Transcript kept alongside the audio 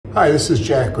Hi, this is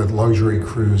Jack with Luxury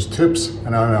Cruise Tips,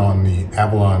 and I'm on the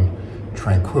Avalon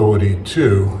Tranquility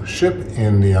 2 ship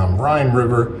in the Rhine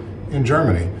River in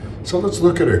Germany. So let's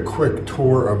look at a quick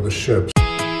tour of the ship.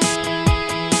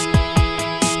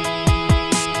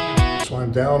 So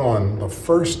I'm down on the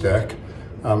first deck,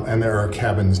 and there are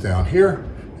cabins down here,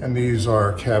 and these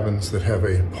are cabins that have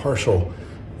a partial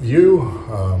view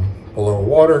below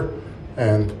water.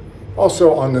 And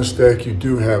also on this deck, you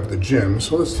do have the gym.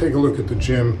 So let's take a look at the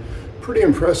gym. Pretty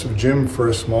impressive gym for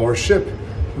a smaller ship.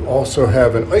 You also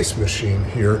have an ice machine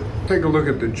here. Take a look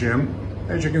at the gym.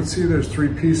 As you can see, there's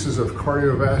 3 pieces of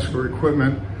cardiovascular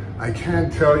equipment. I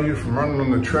can tell you from running on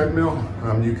the treadmill,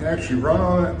 you can actually run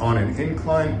on it on an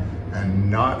incline and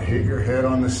not hit your head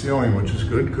on the ceiling, which is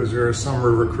good because there are some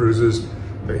river cruises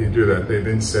that you do that. They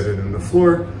then set it in the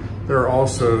floor. There are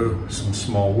also some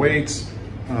small weights.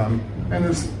 And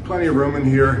there's plenty of room in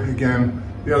here. Again,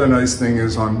 the other nice thing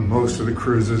is on most of the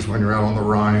cruises, when you're out on the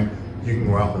Rhine, you can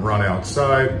go out and run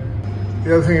outside.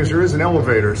 The other thing is there is an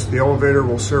elevator. So the elevator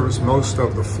will service most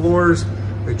of the floors.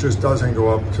 It just doesn't go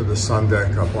up to the sun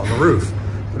deck up on the roof.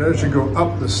 But as you go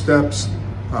up the steps,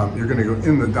 you're gonna go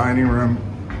in the dining room.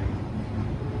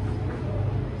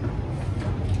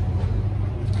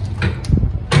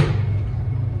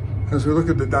 As we look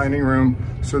at the dining room,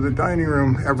 so the dining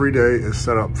room every day is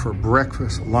set up for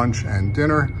breakfast, lunch, and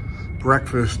dinner.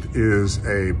 Breakfast is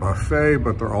a buffet,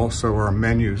 but there also are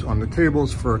menus on the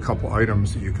tables for a couple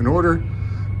items that you can order.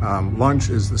 Lunch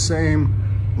is the same.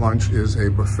 Lunch is a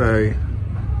buffet,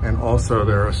 and also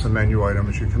there are some menu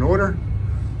items you can order.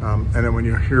 And then when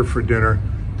you're here for dinner,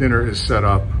 dinner is set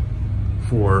up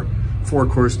for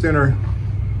 4-course dinner,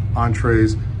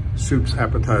 entrees, soups,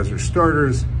 appetizers,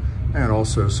 starters, and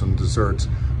also some desserts.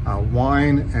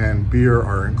 Wine and beer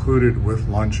are included with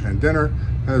lunch and dinner,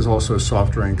 as also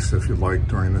soft drinks if you'd like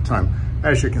during the time.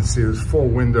 As you can see, there's full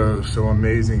windows, so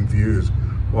amazing views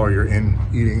while you're in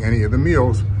eating any of the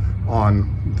meals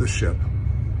on the ship.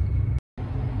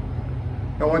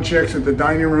 Now once you exit the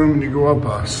dining room and you go up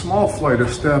a small flight of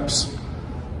steps,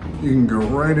 you can go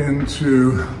right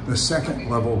into the second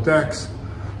level decks.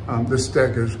 This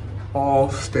deck is all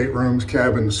staterooms,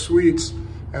 cabins, suites,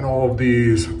 and all of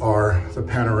these are the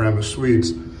panoramic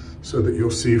suites, so that you'll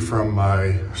see from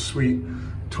my suite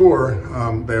tour,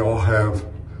 they all have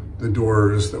the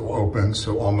doors that will open,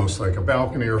 so almost like a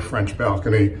balcony or a French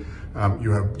balcony.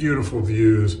 You have beautiful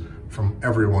views from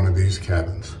every one of these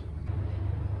cabins.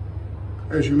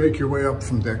 As you make your way up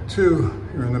from deck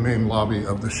 2, you're in the main lobby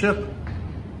of the ship.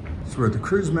 It's where the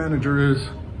cruise manager is,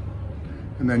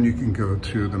 and then you can go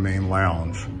to the main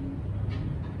lounge.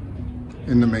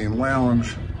 In the main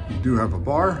lounge, you do have a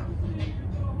bar.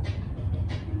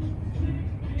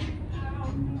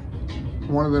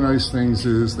 One of the nice things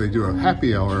is they do have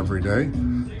happy hour every day.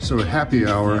 So at happy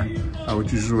hour, which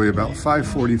is usually about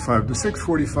 5:45 to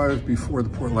 6:45 before the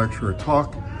port lecturer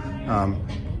talk,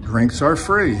 drinks are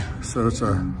free. So it's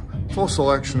a full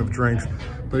selection of drinks.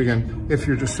 But again, if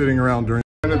you're just sitting around during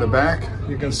the back,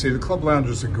 you can see the club lounge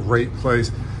is a great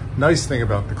place. Nice thing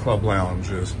about the club lounge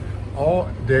is all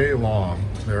day long,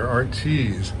 there are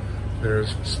teas,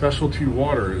 there's specialty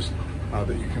waters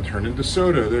that you can turn into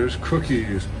soda, there's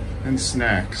cookies and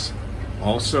snacks.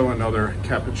 Also another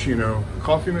cappuccino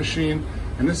coffee machine,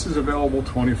 and this is available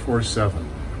 24/7.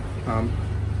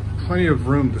 Plenty of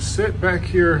room to sit back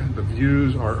here. The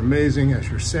views are amazing as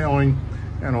you're sailing,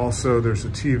 and also there's a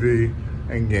TV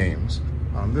and games.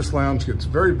 This lounge gets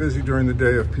very busy during the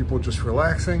day of people just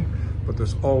relaxing, but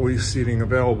there's always seating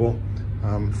available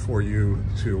for you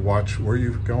to watch where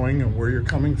you're going and where you're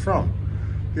coming from.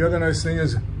 The other nice thing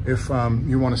is if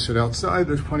you want to sit outside,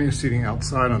 there's plenty of seating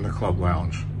outside on the club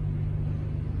lounge.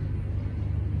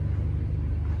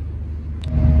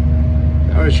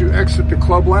 Now as you exit the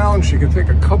club lounge, you can take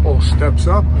a couple steps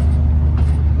up,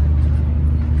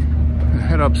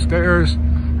 head upstairs,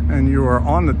 and you are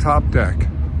on the top deck.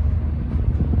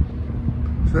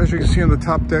 So as you can see on the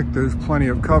top deck, there's plenty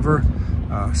of cover,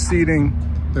 seating.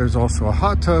 There's also a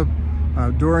hot tub.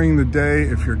 During the day,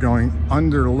 if you're going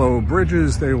under low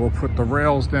bridges, they will put the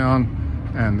rails down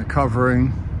and the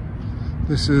covering.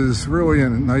 This is really a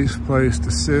nice place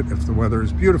to sit if the weather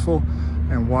is beautiful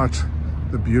and watch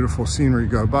the beautiful scenery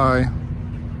go by.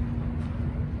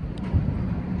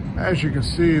 As you can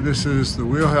see, this is the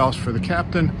wheelhouse for the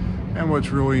captain. And what's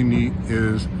really neat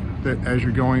is that as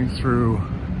you're going through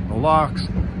the locks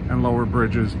and lower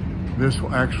bridges, this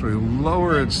will actually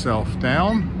lower itself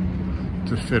down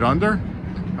to fit under.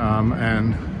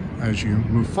 And as you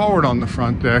move forward on the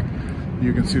front deck,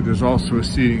 you can see there's also a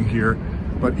seating here.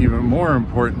 But even more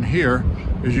important here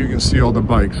is you can see all the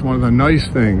bikes. One of the nice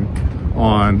things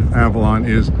on Avalon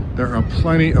is there are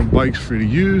plenty of bikes for you to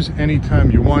use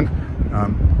anytime you want.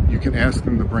 You can ask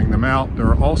them to bring them out. There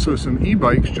are also some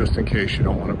e-bikes just in case you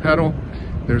don't want to pedal.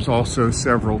 There's also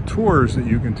several tours that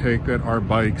you can take that are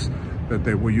bikes that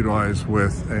they will utilize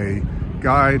with a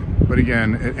guide. But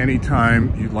again, at any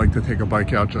time you'd like to take a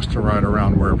bike out just to ride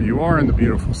around wherever you are in the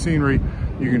beautiful scenery,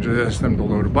 you can just ask them to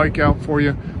load a bike out for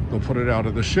you. They'll put it out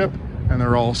of the ship and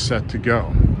they're all set to go.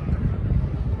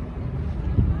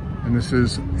 And this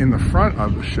is in the front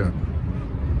of the ship.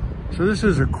 So this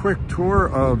is a quick tour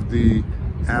of the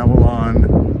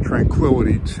Avalon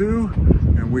Tranquility 2,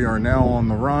 and we are now on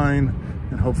the Rhine,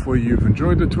 and hopefully you've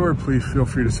enjoyed the tour. Please feel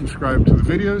free to subscribe to the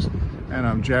videos, and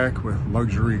I'm Jack with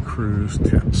Luxury Cruise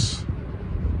Tips.